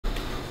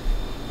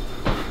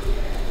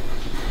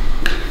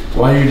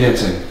Why are you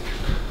dancing?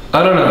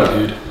 I don't know,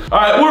 dude. All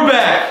right, we're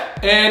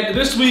back. And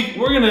this week,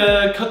 we're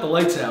gonna cut the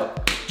lights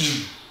out.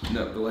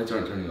 No, the lights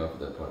aren't turning off at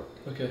that part.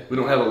 Okay. We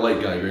don't have a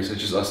light guy, Grayson,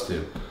 it's just us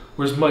two.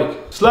 Where's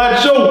Mike?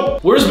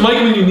 Slideshow! Where's Mike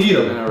when you need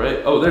him? All right.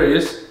 Oh, there he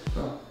is.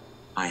 Oh.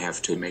 I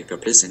have to make a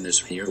piss in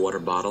this here water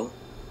bottle.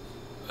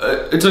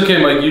 It's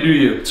okay, Mike, you do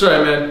you. It's all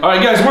right, man. All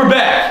right, guys, we're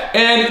back.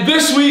 And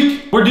this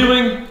week, we're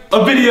doing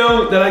a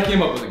video that I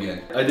came up with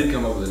again. I did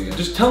come up with it again.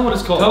 Just tell them what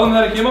it's called. Tell them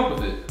that I came up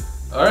with it.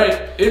 All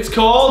right, it's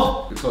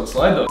called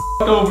Slide the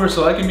F Over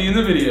So I Can Be in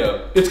the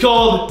Video. It's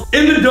called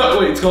In the Dark,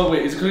 wait, is it called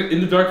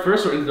In the Dark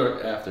first or In the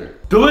Dark after?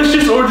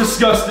 Delicious or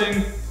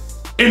disgusting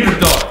in the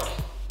dark.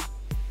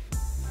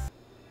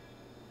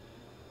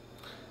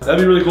 That'd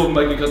be really cool if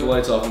Mike could cut the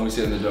lights off when we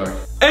sit in the dark.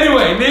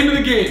 Anyway, name of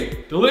the game.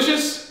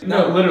 Delicious?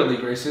 No, literally,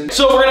 Grayson.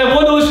 So we're gonna have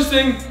one delicious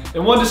thing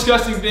and one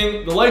disgusting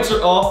thing. The lights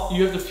are off.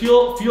 You have to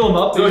feel them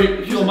up.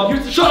 Feel them up.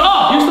 Shut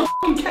up! Here's the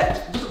fucking catch.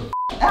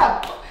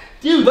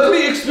 Dude, let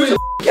me explain.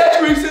 Catch,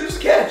 Grayson, there's a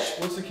catch.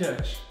 What's the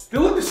catch? They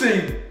look the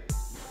same.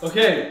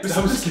 Okay,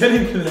 I was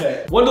getting to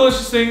that. One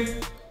delicious thing,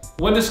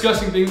 one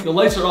disgusting thing. The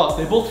lights are off.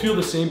 They both feel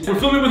the same. We're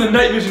filming with a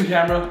night vision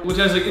camera, which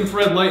has like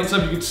infrared light and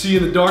stuff you can see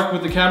in the dark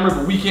with the camera,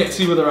 but we can't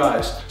see with our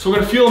eyes. So we're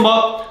gonna feel them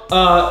up.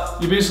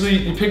 You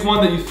pick one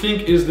that you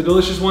think is the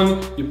delicious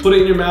one. You put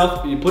it in your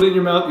mouth. You put it in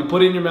your mouth. You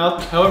put it in your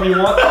mouth. However you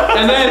want.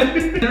 And then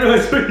you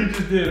realize what you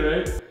just did,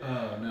 right?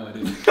 Oh no, I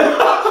didn't.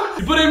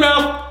 You put it in your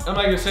mouth. I'm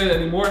not gonna say that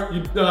anymore.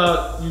 You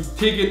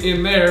take it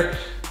in there.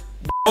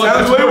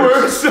 Sounds way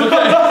worse. Okay.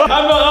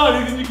 I'm not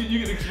on. You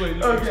can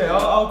explain. Okay,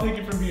 I'll take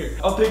it from here.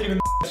 I'll take it in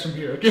the from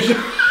here. Okay.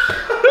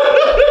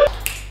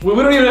 We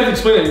don't even have to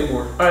explain it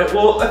anymore. All right.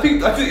 Well, I think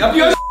you guys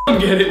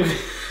get it.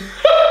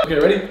 Okay,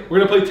 ready? We're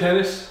gonna play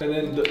tennis, and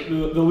then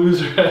the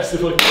loser has to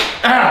like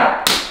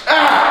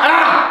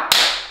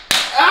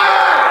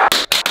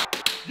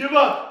give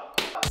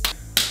up.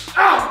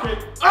 Okay.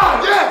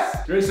 Yes!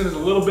 Grayson is a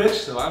little bitch,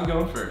 so I'm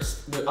going first.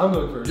 I'm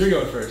going first. You're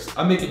going first.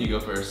 I'm making you go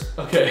first.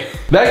 Okay.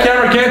 That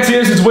camera can't see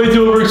us, it's way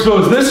too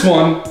overexposed. This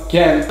one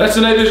can. That's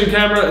the night vision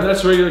camera, and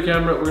that's the regular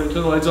camera. We're gonna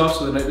turn the lights off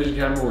so the night vision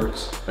camera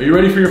works. Are you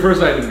ready for your first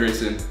item,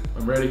 Grayson?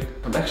 I'm ready.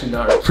 I'm actually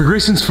not ready. For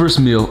Grayson's first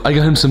meal, I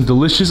got him some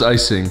delicious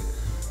icing.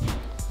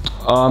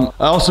 I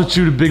also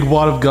chewed a big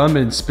wad of gum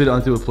and spit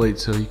onto a plate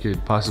so he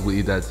could possibly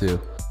eat that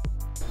too.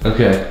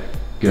 Okay,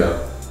 go.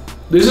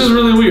 This is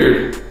really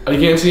weird. I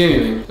can't see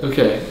anything.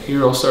 Okay,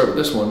 here I'll start with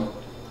this one.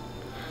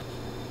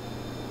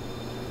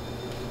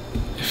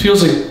 It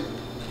feels like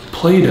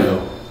Play-Doh.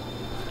 All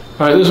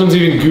right, this one's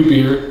even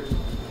goopier.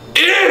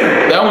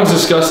 Ew! That one's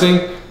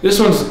disgusting.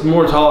 This one's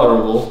more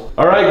tolerable.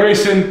 All right,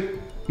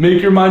 Grayson,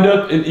 make your mind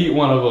up and eat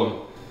one of them.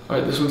 All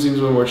right, this one seems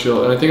a little more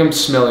chill, and I think I'm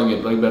smelling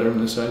it like better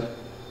from this side.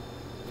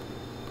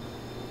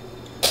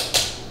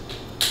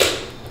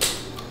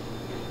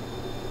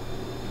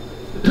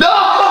 No!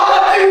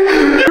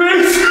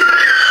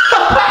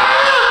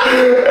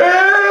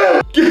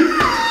 You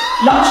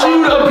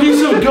chewed a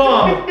piece of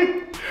gum.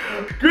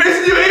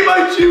 Grayson, you ate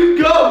my chewed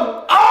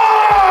gum.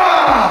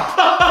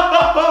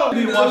 Ah! I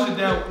need to wash it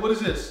down. What is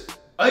this?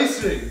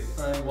 Icing.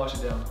 All right, wash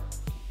it down.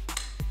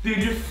 Dude,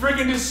 you're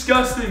freaking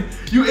disgusting.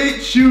 You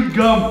ate chewed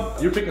gum.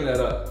 You're picking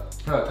that up.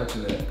 I'm not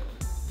touching that.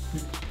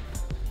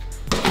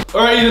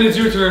 All right, Ethan, it's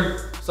your turn.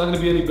 It's not gonna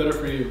be any better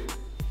for you.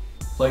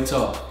 Lights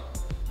off.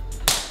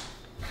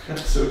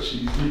 That's so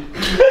cheesy.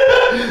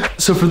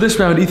 So for this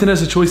round, Ethan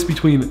has a choice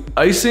between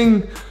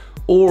icing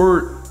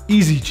or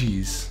easy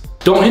cheese.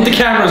 Don't hit the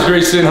cameras,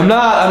 Grayson. I'm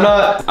not.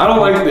 I don't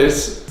like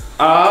this.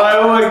 I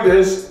don't like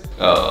this.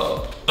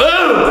 Oh.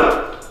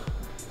 Ugh!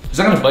 It's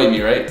not gonna bite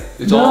me, right?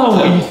 It's all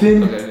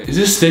Ethan. Okay. Is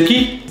this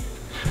sticky?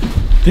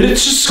 Did it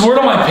just squirt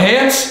on my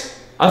pants?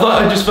 I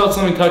thought I just felt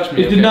something touch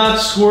me. It did not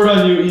squirt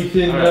on you,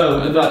 Ethan. Right. No,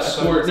 it did not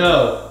squirt.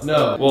 No.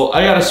 Well,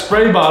 I got a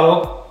spray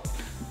bottle.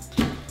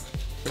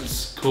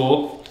 That's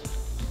cool.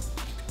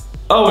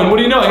 Oh, and what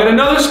do you know? I got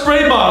another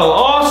spray bottle.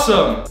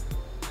 Awesome.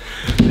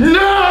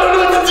 No, I don't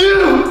know what to do.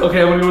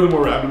 Okay, I'm gonna go with a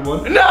more rapid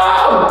one.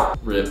 No!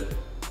 Rip.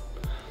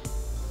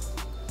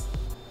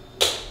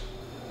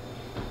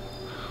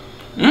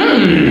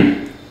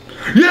 Mmm.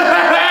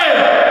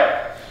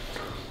 Yeah!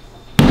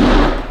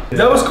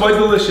 That was quite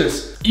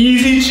delicious.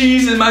 Easy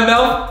cheese in my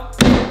mouth.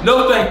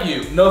 No, thank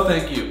you. No,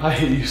 thank you. I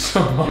hate you so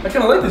much. I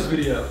kind of like this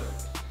video.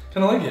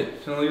 Kind of like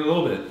it. Kind of like it a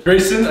little bit.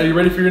 Grayson, are you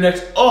ready for your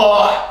next?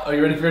 Oh! Are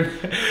you ready for your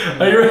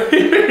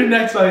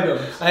next item?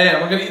 I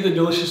am. I'm gonna eat the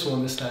delicious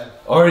one this time.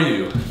 Are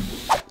you?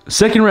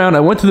 Second round, I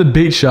went to the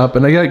bait shop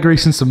and I got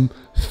Grayson some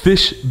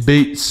fish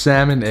bait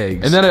salmon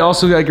eggs. And then I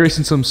also got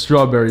Grayson some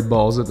strawberry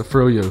balls at the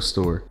Froyo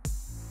store.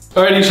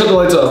 All right, you shut the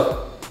lights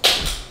off.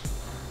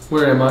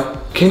 Where am I?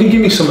 Can you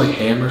give me some like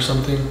ham or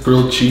something?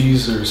 Grilled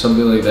cheese or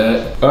something like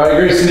that? All right,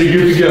 Grayson, you're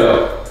good to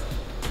go.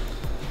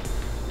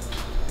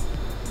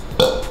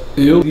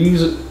 Ew,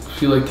 these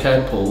feel like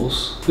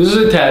tadpoles. This is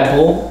a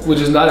tadpole, which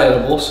is not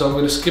edible, so I'm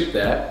gonna skip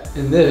that.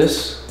 And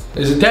this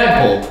is a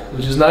tadpole,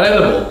 which is not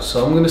edible,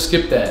 so I'm gonna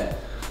skip that.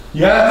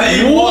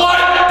 Yeah,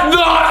 what?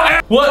 No,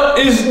 what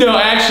is, no,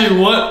 actually,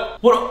 what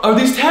are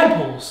these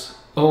tadpoles?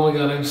 Oh my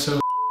God, I'm so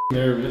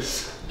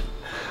nervous.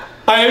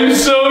 I am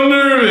so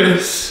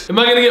nervous. Am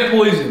I gonna get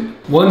poisoned?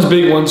 One's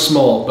big, one's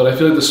small, but I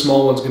feel like the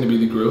small one's gonna be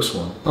the gross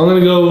one. I'm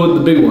gonna go with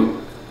the big one.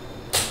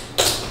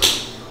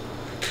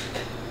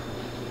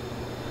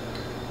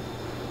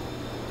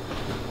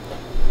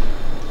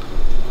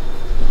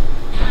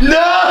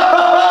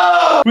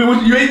 No! Wait,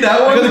 what, you ate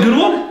that one? I got the good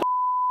one?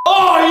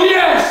 Oh,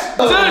 yes!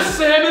 Is that a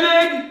salmon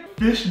egg?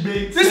 Fish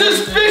bait. This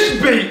is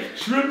fish bait!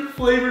 Shrimp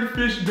flavored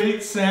fish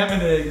bait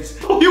salmon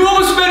eggs. You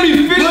almost fed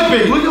me fish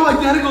bait! Look how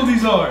identical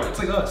these are. It's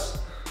like us.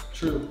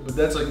 True, but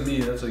that's like me,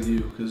 that's like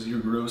you, because you're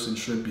gross and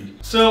shrimpy.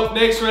 So,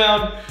 next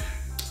round,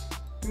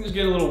 things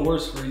get a little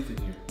worse for Ethan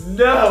here.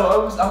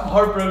 No, I'm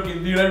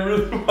heartbroken, dude. I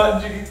really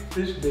wanted you to eat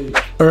fish bait.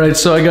 All right,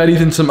 so I got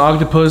Ethan some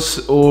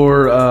octopus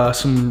or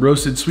some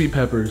roasted sweet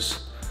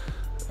peppers.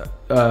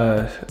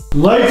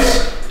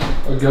 Lights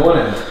are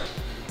going in.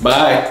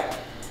 Bye.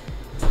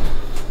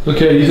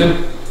 Okay, Ethan.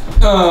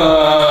 Can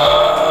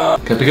I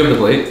pick up the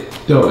plate?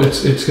 No,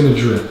 it's gonna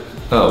drip.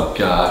 Oh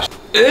gosh.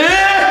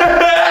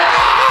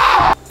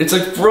 It's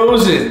like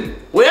frozen.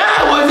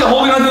 Why is it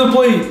holding onto the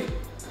plate?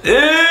 Ew,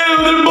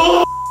 they're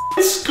both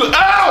ow!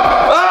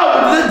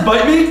 Ow! Did that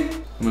bite me?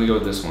 I'm gonna go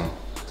with this one.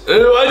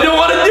 Ew, I don't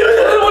want to do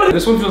that.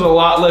 This one feels a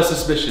lot less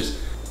suspicious.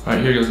 All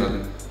right, here goes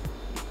nothing.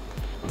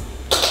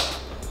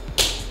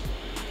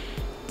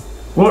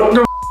 What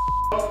the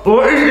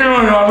what is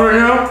going on right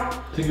now?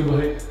 Take a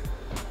bite.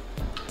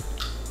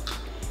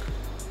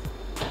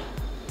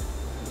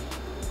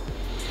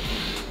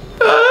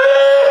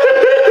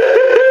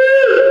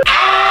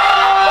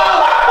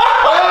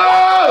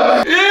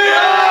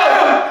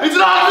 It's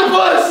an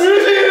octopus! You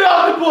just ate an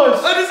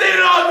octopus! I just ate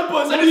an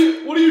octopus!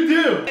 What do you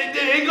do? It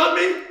ain't got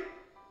me?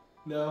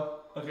 No.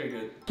 Okay,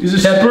 good.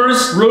 These are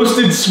peppers?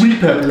 Roasted sweet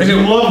peppers. I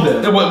I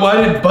love them.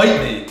 Why did it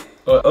bite me?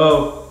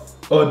 Oh,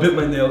 I bit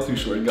my nail too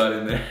short. It got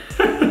in there.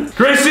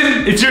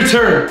 Grayson, it's your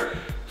turn.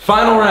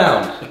 Final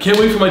round. I can't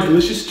wait for my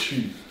delicious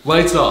treat.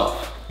 Lights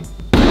off.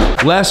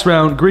 Last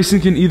round, Grayson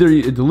can either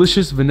eat a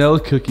delicious vanilla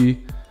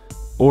cookie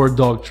or a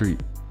dog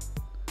treat.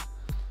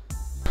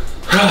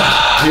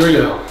 Here we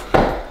go.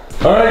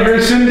 All right,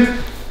 Grayson.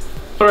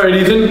 All right,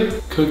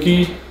 Ethan.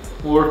 Cookie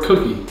or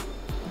cookie?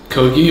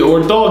 Cookie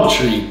or dog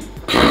treat?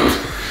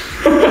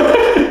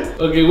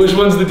 Okay, which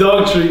one's the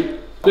dog treat?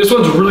 This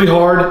one's really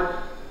hard,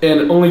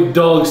 and only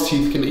dog's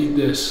teeth can eat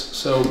this.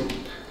 So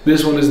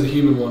this one is the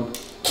human one.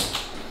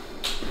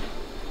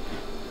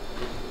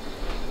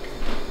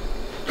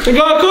 I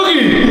got a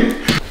cookie!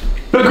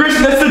 But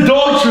Grayson, that's the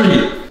dog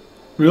treat.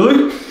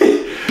 Really?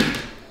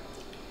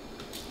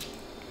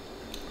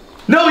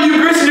 No,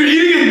 Grayson, you're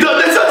eating a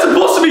dog. That's not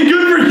supposed to be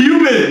good for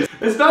humans.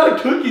 It's not a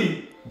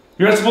cookie.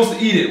 You're not supposed to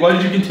eat it. Why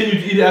did you continue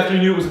to eat it after you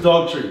knew it was a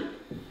dog treat?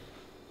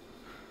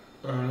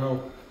 I don't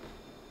know.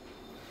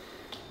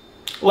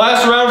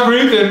 Last round for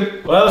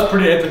Ethan. Well, that was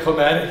pretty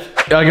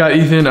anticlimactic. I got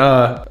Ethan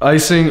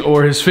icing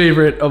or his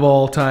favorite of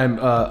all time,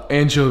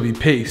 anchovy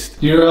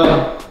paste.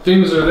 Your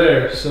things are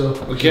there, so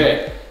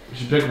okay. You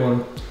should pick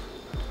one.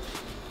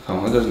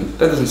 Oh, that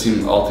doesn't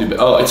seem all too bad.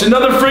 Oh, it's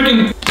another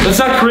freaking. That's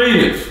not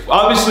creative.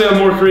 Obviously, I'm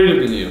more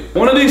creative than you.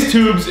 One of these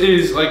tubes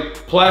is like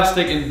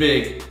plastic and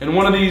big, and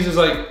one of these is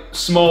like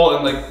small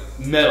and like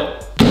metal.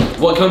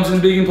 What comes in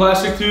big and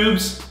plastic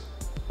tubes?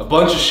 A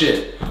bunch of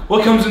shit.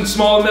 What comes in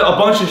small and metal? A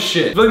bunch of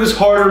shit. I feel like this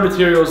harder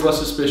material is less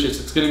suspicious.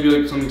 It's gonna be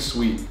like something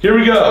sweet. Here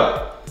we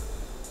go.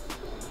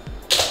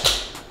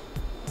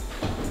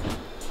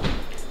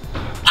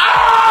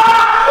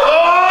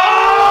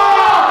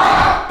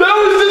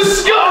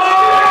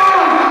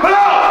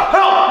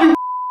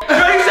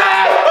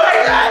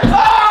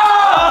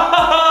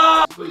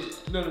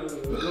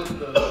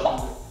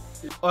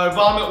 Alright,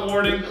 vomit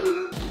warning.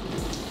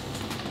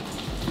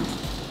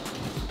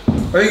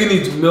 I think it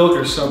needs milk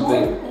or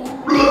something.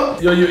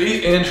 Yo, you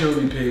eat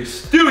anchovy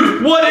paste.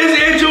 Dude, what is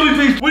anchovy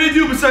paste? What do you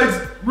do besides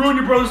ruin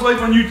your brother's life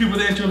on YouTube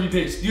with anchovy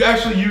paste? Do you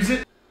actually use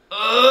it?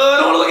 I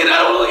don't want to look at it. I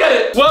don't want to look at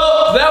it.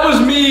 Well, that was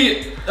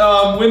me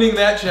winning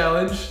that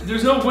challenge.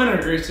 There's no winner,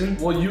 Grayson.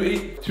 Well, you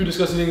ate 2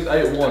 disgusting things.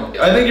 I ate 1.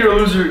 I think you're a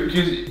loser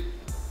because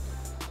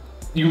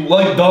you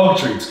like dog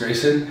treats,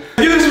 Grayson.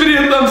 Give this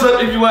video a thumbs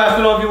up if you laughed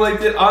at all, if you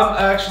liked it. I'm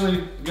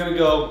actually gonna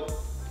go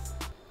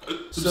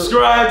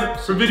subscribe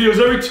for videos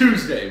every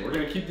Tuesday. We're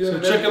gonna keep doing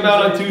it. So check them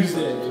out on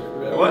Tuesday.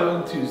 What?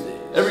 On Tuesday.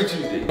 Every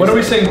Tuesday. When are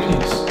we saying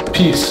peace?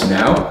 Peace.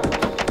 Now?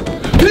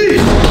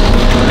 Peace!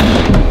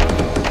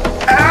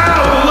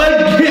 Ow! The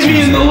leg hit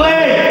me in the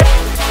leg!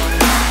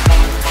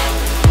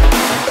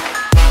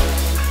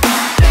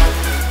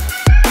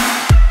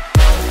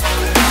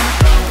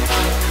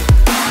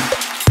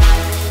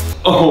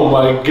 Oh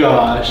my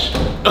gosh.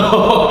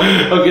 Oh,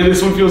 okay,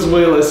 this one feels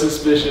way less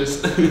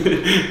suspicious.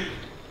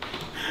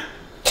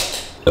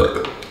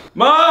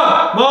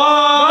 Mom! Mom!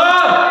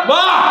 Mom!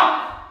 Mom!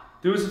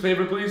 Do us a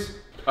favor, please.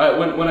 All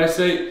right, when I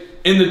say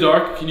in the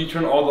dark, can you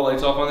turn all the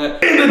lights off on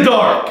that? In the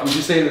dark! Would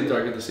you say in the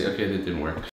dark at the same? Okay, that didn't work.